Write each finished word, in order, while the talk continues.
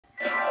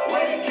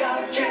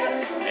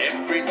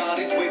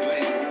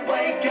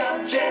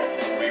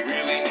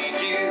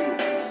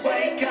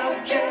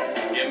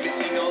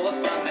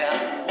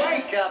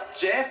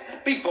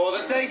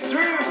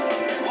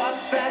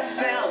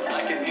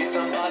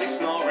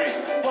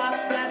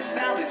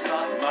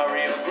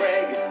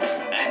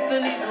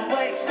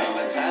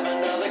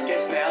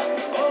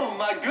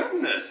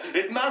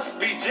It must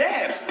be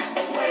Jeff.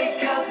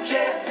 Wake up,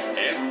 Jeff.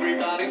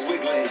 Everybody's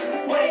wiggling.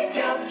 Wake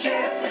up,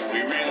 Jeff.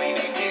 We really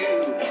need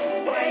you.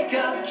 Wake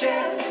up,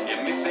 Jeff.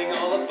 You're missing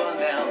all the fun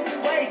now.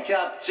 Wake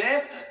up,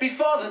 Jeff,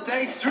 before the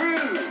day's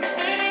through.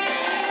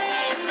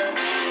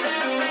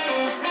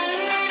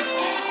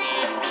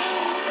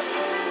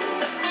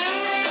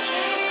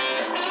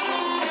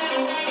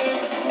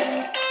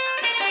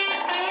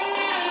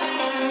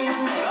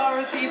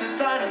 Dorothy the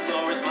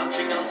dinosaur is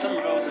munching on some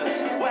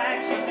roses.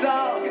 Wags the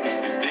dog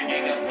is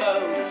digging up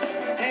bones.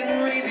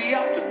 Henry the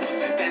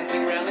octopus is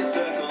dancing round in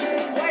circles.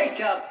 Wake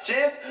up,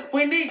 Jeff,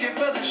 we need you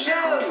for the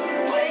show.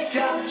 Wake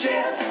up,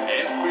 Jeff,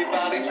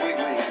 everybody's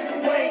wiggling.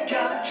 Wake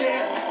up,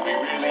 Jeff, we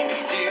really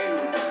need you.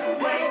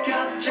 Wake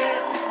up,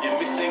 Jeff, you're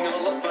missing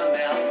all the fun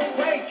now.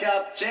 Wake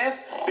up, Jeff,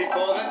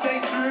 before the